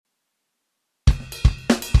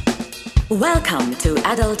Welcome to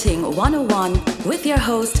Adulting 101 with your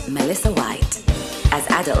host, Melissa White. As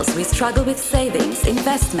adults, we struggle with savings,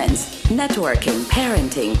 investments, networking,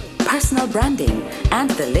 parenting, personal branding, and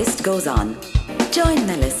the list goes on. Join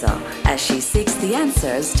Melissa as she seeks the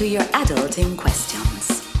answers to your adulting questions.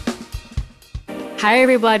 Hi,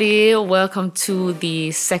 everybody. Welcome to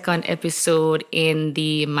the second episode in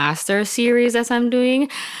the Master series that I'm doing.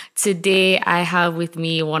 Today, I have with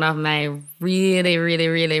me one of my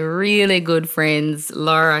really good friends,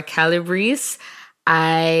 Laura Calabrese.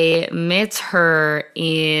 I met her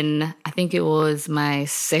in, I think it was my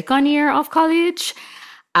second year of college.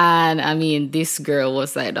 And I mean, this girl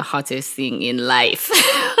was like the hottest thing in life.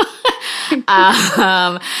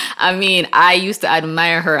 I used to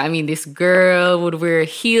admire her. I mean, this girl would wear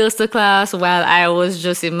heels to class while I was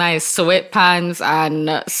just in my sweatpants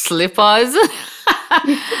and slippers.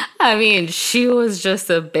 I mean, she was just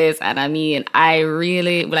the best. And I mean, we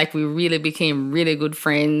really became really good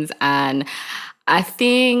friends. And I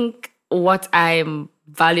think what I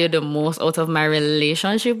value the most out of my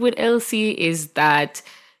relationship with Elsie is that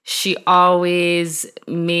she always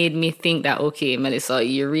made me think that, okay, Melissa,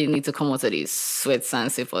 you really need to come out of these sweats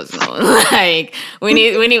and slippers now. Like, we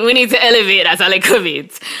need to elevate that a little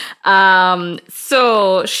bit.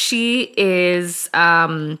 So she is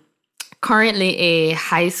currently a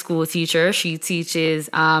high school teacher. She teaches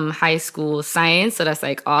high school science, so that's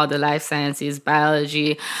like all the life sciences,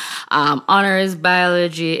 biology, honors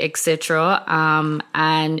biology, etc.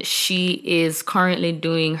 And she is currently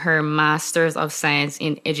doing her Master's of Science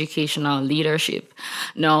in Educational Leadership.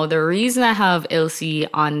 Now, the reason I have Elsie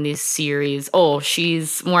on this series,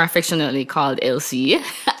 she's more affectionately called Elsie.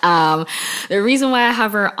 The reason why I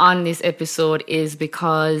have her on this episode is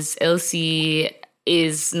because Elsie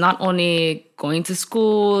is not only going to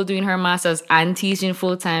school, doing her master's and teaching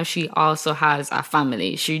full time, she also has a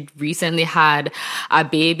family. She recently had a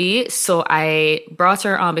baby. So I brought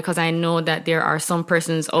her on because I know that there are some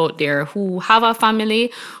persons out there who have a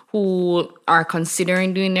family who are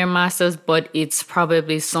considering doing their master's, but it's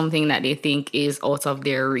probably something that they think is out of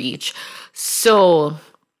their reach. So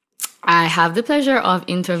I have the pleasure of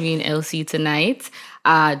interviewing Elsie tonight,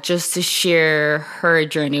 just to share her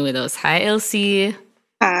journey with us. Hi, Elsie.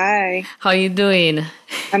 Hi. How you doing?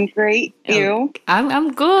 I'm great. You?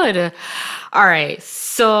 I'm good. All right.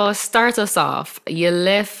 So start us off. You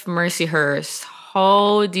left Mercyhurst.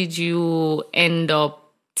 How did you end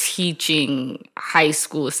up teaching high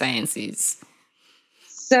school sciences?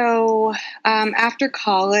 So after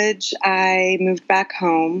college, I moved back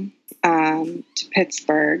home to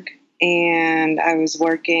Pittsburgh. And I was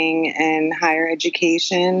working in higher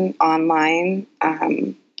education, online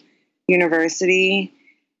university.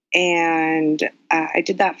 And I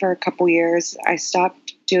did that for a couple years. I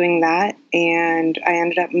stopped doing that, and I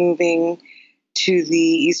ended up moving to the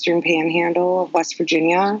Eastern Panhandle of West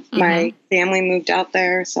Virginia. Mm-hmm. My family moved out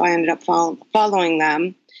there, so I ended up following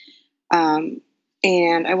them.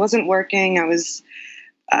 And I wasn't working. I was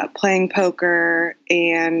playing poker,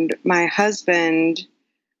 and my husband...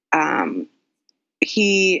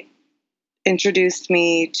 he introduced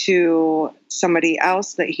me to somebody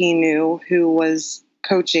else that he knew who was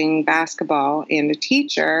coaching basketball and a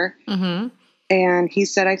teacher. Mm-hmm. And he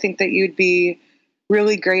said, I think that you'd be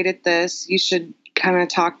really great at this. You should kind of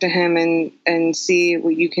talk to him and see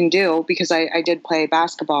what you can do, because I did play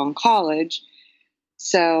basketball in college.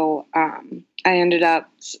 So I ended up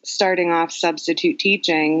starting off substitute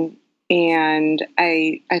teaching. And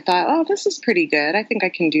I thought, this is pretty good. I think I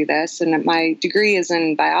can do this. And my degree is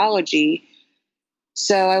in biology.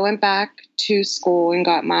 So I went back to school and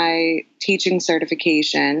got my teaching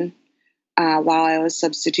certification while I was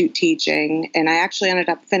substitute teaching. And I actually ended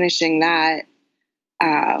up finishing that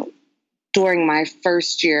during my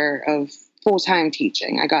first year of full-time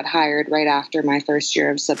teaching. I got hired right after my first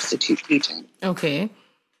year of substitute teaching. Okay.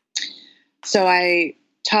 So I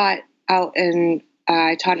taught out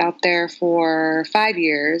there for 5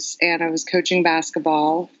 years, and I was coaching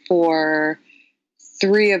basketball for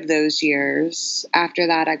 3 of those years. After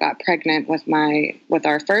that, I got pregnant with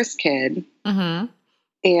our first kid. Mm-hmm.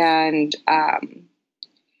 And I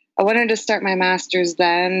wanted to start my master's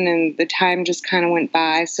then, and the time just kind of went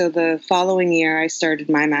by. So the following year, I started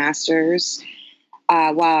my master's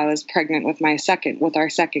while I was pregnant with our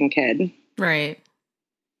second kid. Right.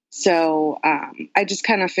 So I just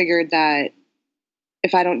kind of figured that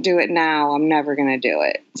if I don't do it now, I'm never going to do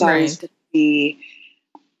it. It's always going to be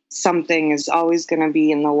something is always going to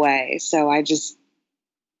be in the way. So I just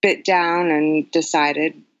bit down and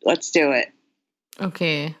decided, let's do it.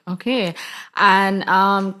 Okay. And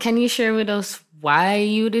can you share with us why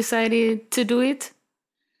you decided to do it?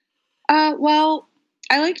 Well,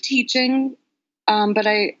 I like teaching, but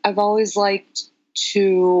I've always liked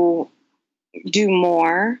to do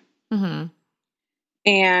more. Mm-hmm.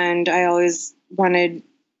 And I always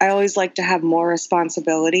like to have more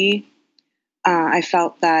responsibility. I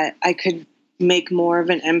felt that I could make more of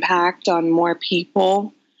an impact on more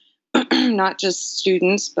people, not just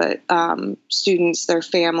students, but students, their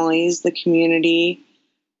families, the community,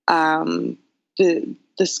 the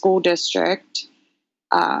school district,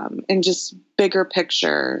 and just bigger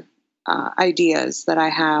picture ideas that I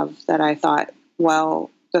have that I thought, well,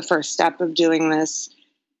 the first step of doing this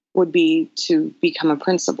would be to become a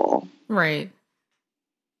principal. Right.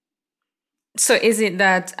 So is it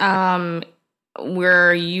that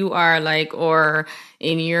where you are, like, or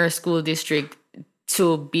in your school district,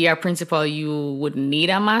 to be a principal, you would need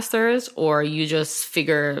a master's, or you just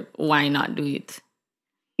figure why not do it?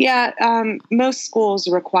 Yeah, most schools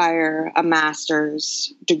require a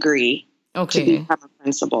master's degree to become a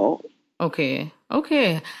principal. Okay,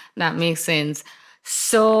 that makes sense.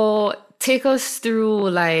 So take us through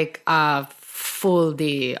like a full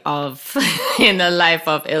day of in the life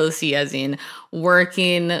of Elsie, as in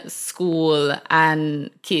working, school, and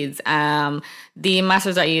kids. The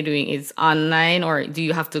masters that you're doing is online, or do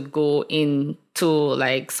you have to go into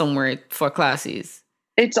like somewhere for classes?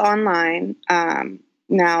 It's online.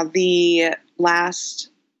 Now the last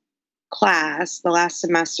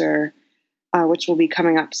semester, which will be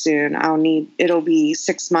coming up soon, it'll be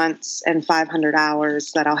 6 months and 500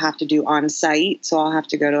 hours that I'll have to do on site. So I'll have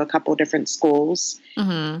to go to a couple different schools,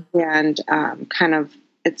 and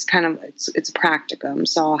it's a practicum.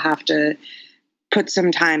 So I'll have to put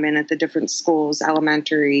some time in at the different schools,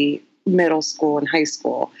 elementary, middle school, and high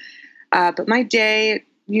school. But my day,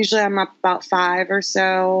 usually I'm up about 5 or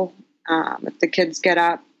so. If the kids get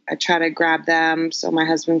up, I try to grab them so my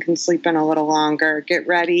husband can sleep in a little longer, get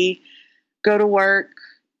ready, go to work,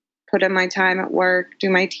 put in my time at work, do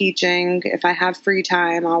my teaching. If I have free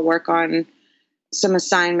time, I'll work on some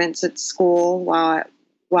assignments at school while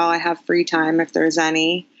I have free time, if there's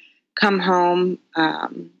any. Come home. I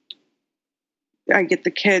get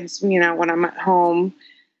the kids, when I'm at home.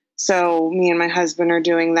 So me and my husband are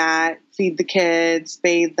doing that, feed the kids,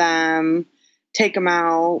 bathe them, take them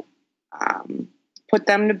out, put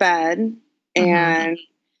them to bed, and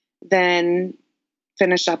then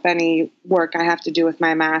finish up any work I have to do with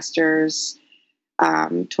my master's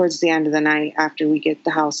towards the end of the night after we get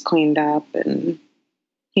the house cleaned up and,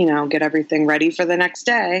 get everything ready for the next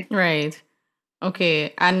day. Right.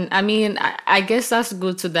 Okay. And I mean, I guess that's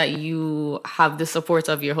good so that you have the support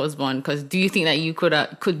of your husband, because do you think that you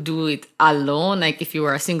could do it alone, like if you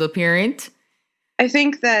were a single parent? I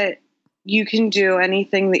think that you can do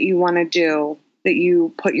anything that you want to do that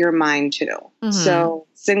you put your mind to. So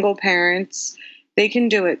single parents, they can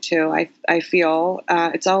do it too. I feel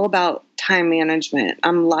it's all about time management.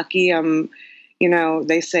 I'm lucky.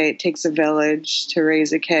 They say it takes a village to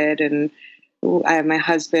raise a kid, and I have my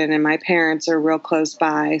husband and my parents are real close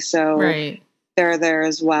by. So they're there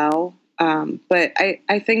as well. But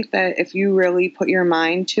I think that if you really put your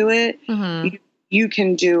mind to it, you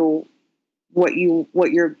can do what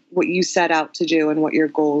you set out to do and what your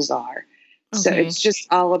goals are. Okay. So it's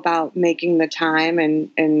just all about making the time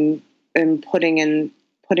and putting in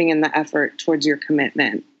the effort towards your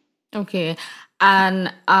commitment. Okay.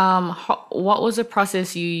 And what was the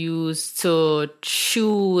process you used to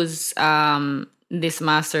choose this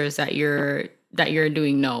master's that you're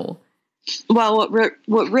doing now? Well,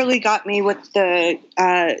 what really got me with the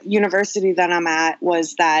university that I'm at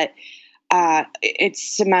was that it's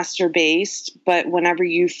semester based, but whenever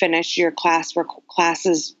you finish your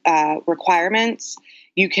classes requirements,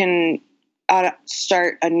 you can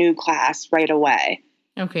start a new class right away.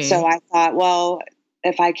 Okay. So I thought, well,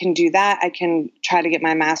 if I can do that, I can try to get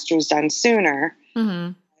my master's done sooner.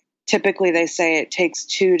 Typically, they say it takes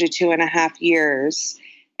 2 to 2.5 years,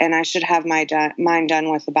 and I should have mine done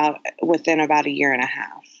within about 1.5 years.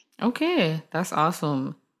 Okay, that's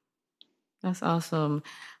awesome.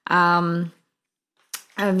 I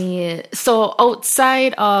mean, so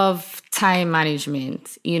outside of time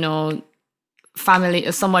management,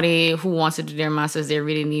 somebody who wants to do their master's, they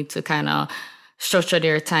really need to kind of structure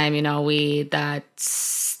their time in a way that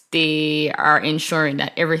they are ensuring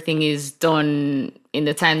that everything is done in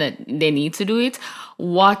the time that they need to do it.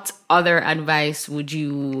 What other advice would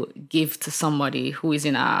you give to somebody who is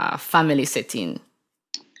in a family setting?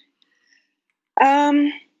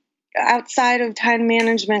 Outside of time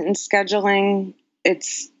management and scheduling,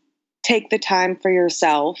 it's take the time for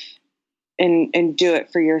yourself and do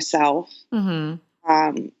it for yourself.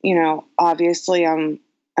 Obviously I'm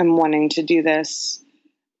wanting to do this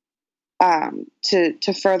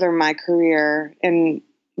to further my career and,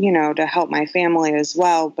 to help my family as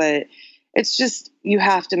well. But it's just, you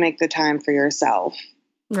have to make the time for yourself.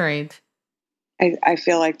 Right. I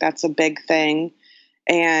feel like that's a big thing,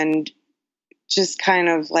 and just kind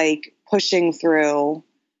of like pushing through,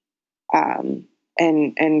 and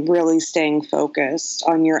really staying focused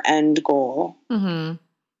on your end goal. Mm-hmm.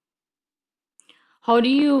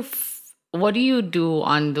 What do you do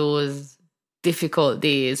on those difficult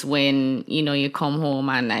days when, you come home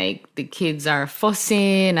and like the kids are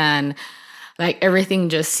fussing and like everything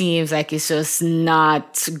just seems like it's just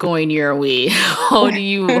not going your way? What do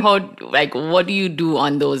you do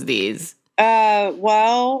on those days?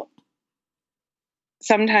 Well,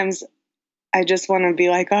 sometimes I just want to be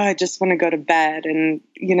like, oh, I just want to go to bed and,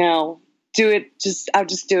 I'll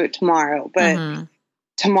just do it tomorrow. But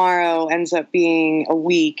tomorrow ends up being a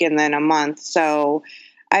week and then a month. So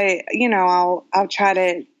I'll try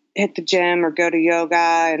to hit the gym or go to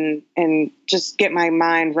yoga and just get my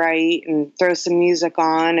mind right and throw some music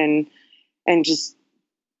on and just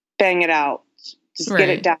bang it out. Just get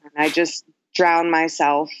it done. I just drown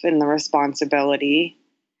myself in the responsibility.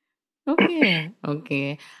 Okay.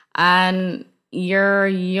 Okay. And your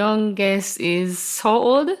youngest is how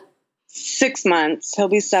old? 6 months. He'll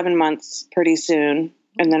be 7 months pretty soon.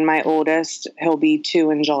 And then my oldest, he'll be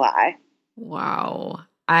 2 in July. Wow.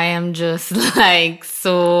 I am just like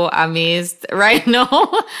so amazed right now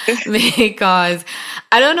because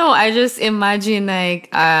I don't know. I just imagine like,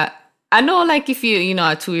 I know like if you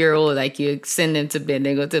a 2-year-old, like you send them to bed,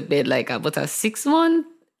 they go to bed like about a 6 month.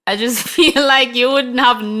 I just feel like you wouldn't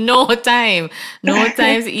have no time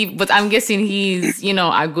to eat. But I'm guessing he's,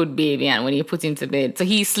 a good baby, and when you put him to bed, so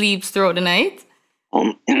he sleeps throughout the night.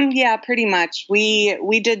 Yeah, pretty much.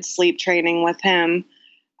 We did sleep training with him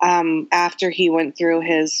after he went through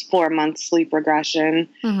his 4-month sleep regression.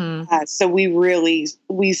 Mm-hmm. So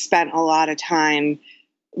we spent a lot of time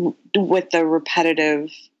with the repetitive,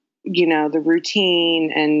 the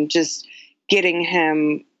routine, and just getting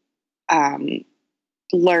him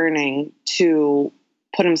learning to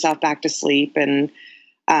put himself back to sleep. And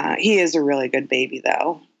he is a really good baby,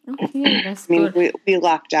 though. Okay, that's good. We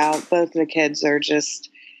lucked out. Both of the kids they're just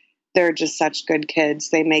such good kids.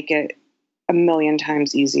 They make it a million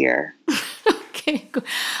times easier. Okay, good.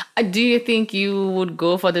 Do you think you would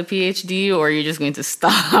go for the PhD, or are you just going to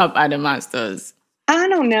stop at the master's? I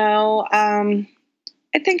don't know. I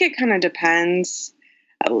think it kind of depends.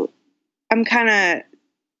 I'm kind of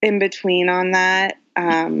in between on that.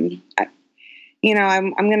 I'm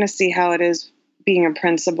going to see how it is being a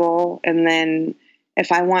principal, and then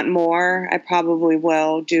if I want more, I probably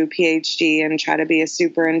will do PhD and try to be a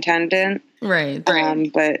superintendent. Right.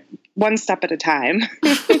 But one step at a time.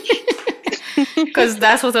 Because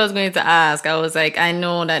that's what I was going to ask. I was like, I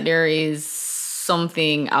know that there is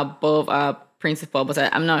something above a principal, but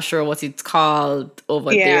I'm not sure what it's called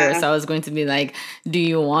over there. So I was going to be like, do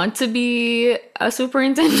you want to be a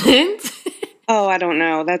superintendent? Oh, I don't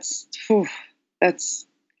know. That's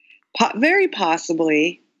very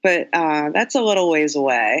possibly, but that's a little ways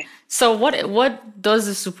away. So what does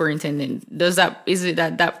the superintendent, is it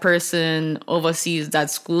that person oversees that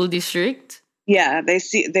school district? Yeah,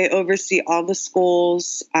 they oversee all the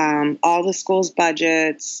schools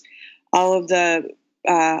budgets, all of the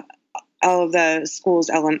schools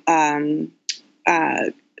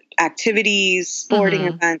activities, sporting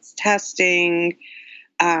events, testing,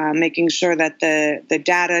 making sure that the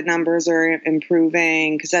data numbers are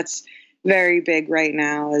improving, because that's very big right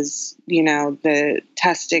now. Is the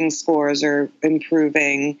testing scores are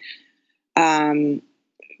improving.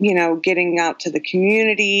 Getting out to the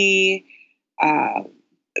community,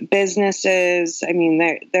 businesses. I mean,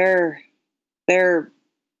 they're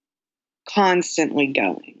constantly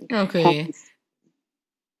going. Okay.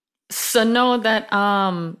 So now that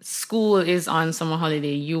school is on summer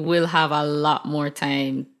holiday, you will have a lot more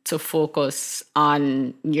time to focus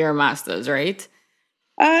on your master's, right?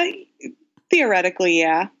 Theoretically,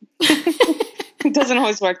 yeah. It doesn't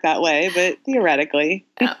always work that way, but theoretically.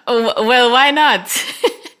 Well, why not?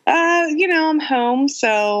 I'm home,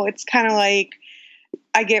 so it's kind of like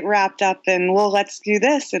I get wrapped up in, well, let's do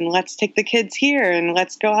this and let's take the kids here and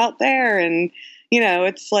let's go out there, and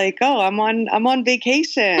it's like, oh, I'm on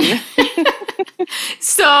vacation.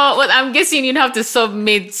 So, well, I'm guessing you'd have to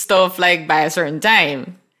submit stuff like by a certain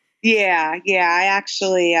time. Yeah. I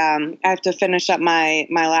actually I have to finish up my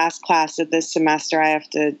last class of this semester. I have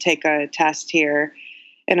to take a test here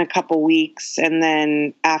in a couple weeks, and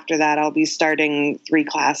then after that, I'll be starting 3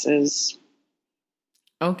 classes.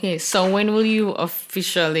 Okay, so when will you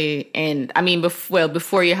officially end? I mean,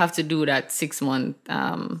 before you have to do that 6 month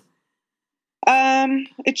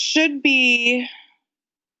It should be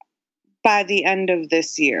by the end of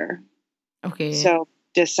this year. Okay. So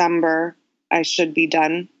December, I should be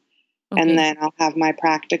done. Okay. And then I'll have my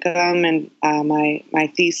practicum and my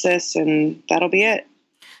thesis, and that'll be it.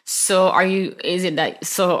 So are you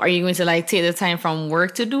going to like take the time from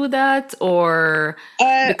work to do that, or?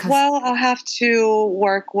 Well, I'll have to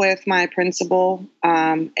work with my principal,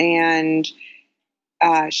 and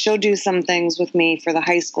she'll do some things with me for the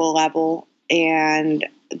high school level. And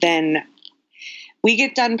then we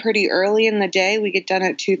get done pretty early in the day. We get done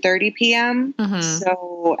at 2:30 p.m. Mm-hmm.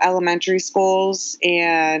 So elementary schools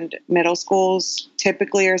and middle schools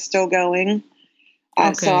typically are still going.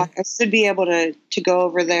 So I should be able to go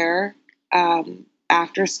over there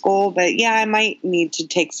after school. But yeah, I might need to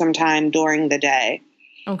take some time during the day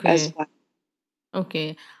as well.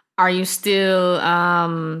 Okay. Are you still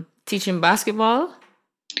teaching basketball?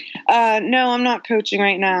 No, I'm not coaching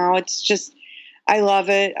right now. It's just, I love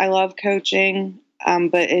it. I love coaching.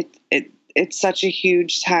 But it's such a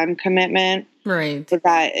huge time commitment. Right.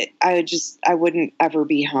 That I wouldn't ever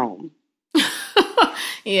be home.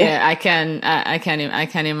 Yeah, I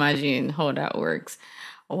can imagine how that works.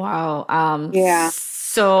 Wow. Yeah.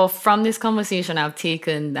 So from this conversation, I've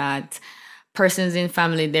taken that persons in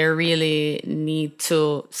family, they really need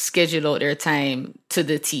to schedule out their time to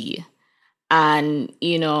the T, and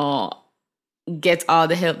get all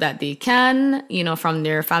the help that they can, from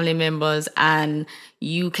their family members, and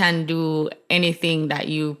you can do anything that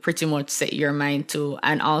you pretty much set your mind to.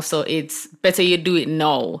 And also, it's better you do it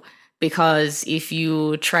now, because if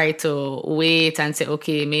you try to wait and say,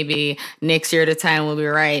 okay, maybe next year the time will be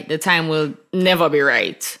right, the time will never be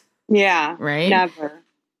right. Yeah. Right? Never.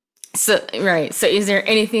 So, right. So is there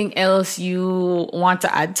anything else you want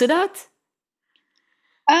to add to that?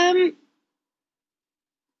 I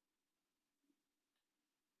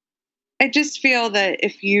just feel that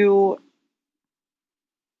if you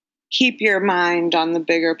keep your mind on the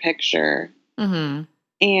bigger picture, mm-hmm.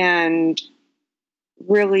 and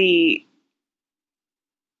really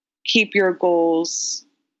keep your goals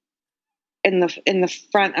in the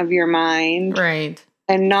front of your mind, right,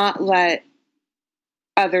 and not let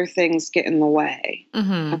other things get in the way,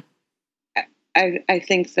 mm-hmm. I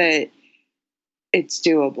think that it's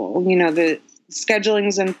doable. The scheduling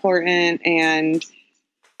is important, and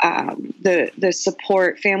the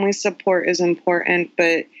support, family support is important,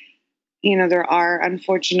 but there are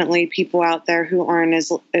unfortunately people out there who aren't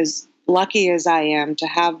as lucky as I am to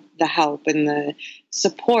have the help and the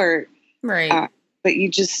support. Right. But you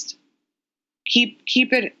just keep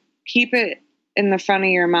it in the front of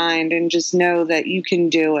your mind, and just know that you can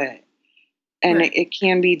do it, and right. it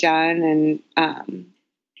can be done,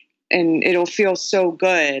 and it'll feel so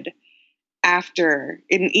good after,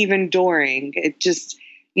 and even during. It just,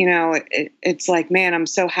 it's like, man, I'm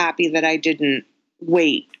so happy that I didn't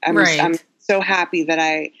wait. I'm so happy that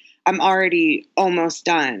I'm already almost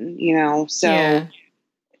done, so yeah.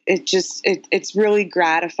 It's really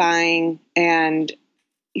gratifying. And,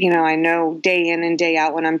 I know day in and day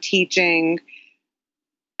out when I'm teaching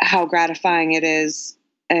how gratifying it is,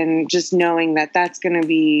 and just knowing that that's going to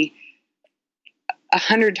be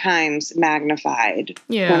 100 times magnified.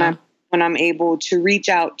 Yeah. When I'm able to reach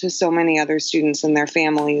out to so many other students and their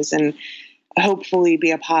families, and hopefully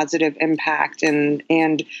be a positive impact and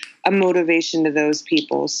a motivation to those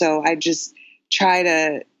people. So I just try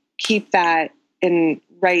to keep that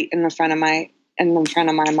right in the front of my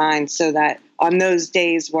mind, so that on those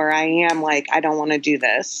days where I am like, I don't want to do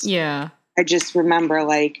this. Yeah. I just remember,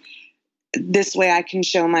 like, this way I can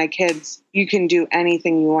show my kids you can do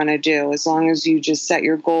anything you want to do, as long as you just set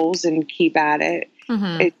your goals and keep at it.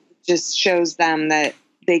 Mm-hmm. It just shows them that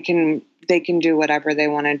they can do whatever they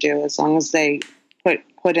want to do, as long as they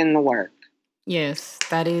put in the work. Yes,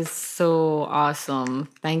 that is so awesome.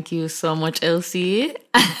 Thank you so much, Elsie.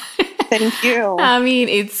 Thank you. I mean,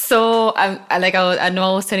 it's so, I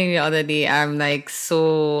know I was telling you the other day, I'm like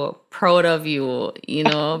so proud of you,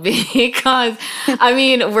 because I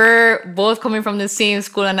mean, we're both coming from the same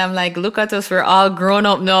school, and I'm like, look at us, we're all grown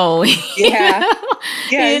up now. Yeah.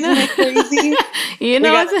 Yeah, isn't it crazy? We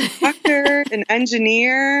got a doctor, an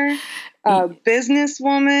engineer, a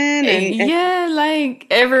businesswoman, and yeah, like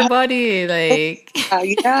everybody, like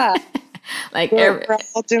yeah. Like we're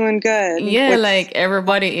all doing good. Yeah, like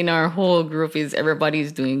everybody in our whole group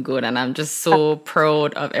everybody's doing good, and I'm just so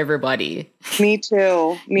proud of everybody. Me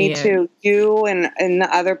too. Me too. You and the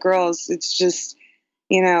other girls. It's just,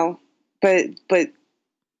 but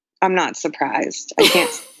I'm not surprised. I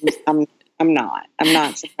can't. I'm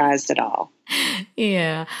not surprised at all.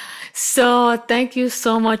 Yeah. So thank you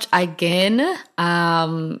so much again. As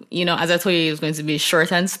I told you, it was going to be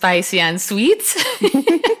short and spicy and sweet.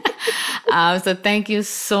 So thank you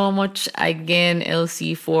so much again,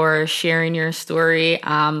 Elsie, for sharing your story.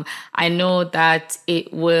 I know that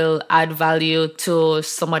it will add value to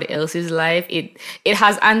somebody else's life. It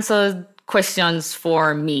has answered questions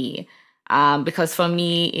for me. Because for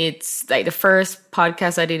me, it's like the first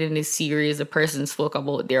podcast I did in this series, a person spoke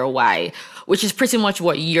about their why, which is pretty much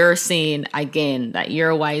what you're saying again, that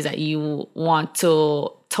your why is that you want to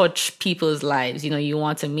touch people's lives. You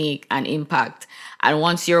want to make an impact. And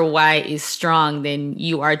once your why is strong, then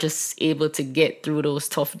you are just able to get through those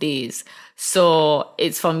tough days. So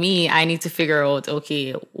it's for me, I need to figure out,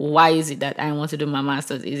 okay, why is it that I want to do my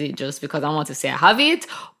master's? Is it just because I want to say I have it?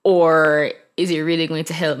 Or is it really going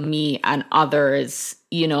to help me and others,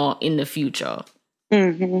 in the future?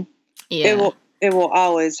 Mm-hmm. Yeah. It will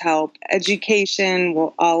always help. Education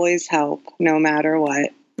will always help no matter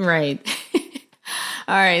what. Right.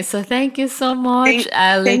 All right. So thank you so much.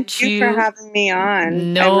 Thank you for having me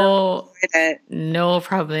on. No, I really enjoyed it. No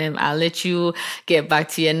problem. I'll let you get back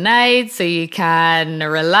to your night so you can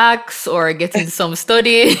relax or get in some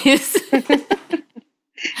studies.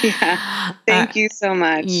 Yeah. Thank you so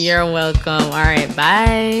much. You're welcome. All right.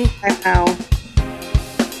 Bye. Bye now.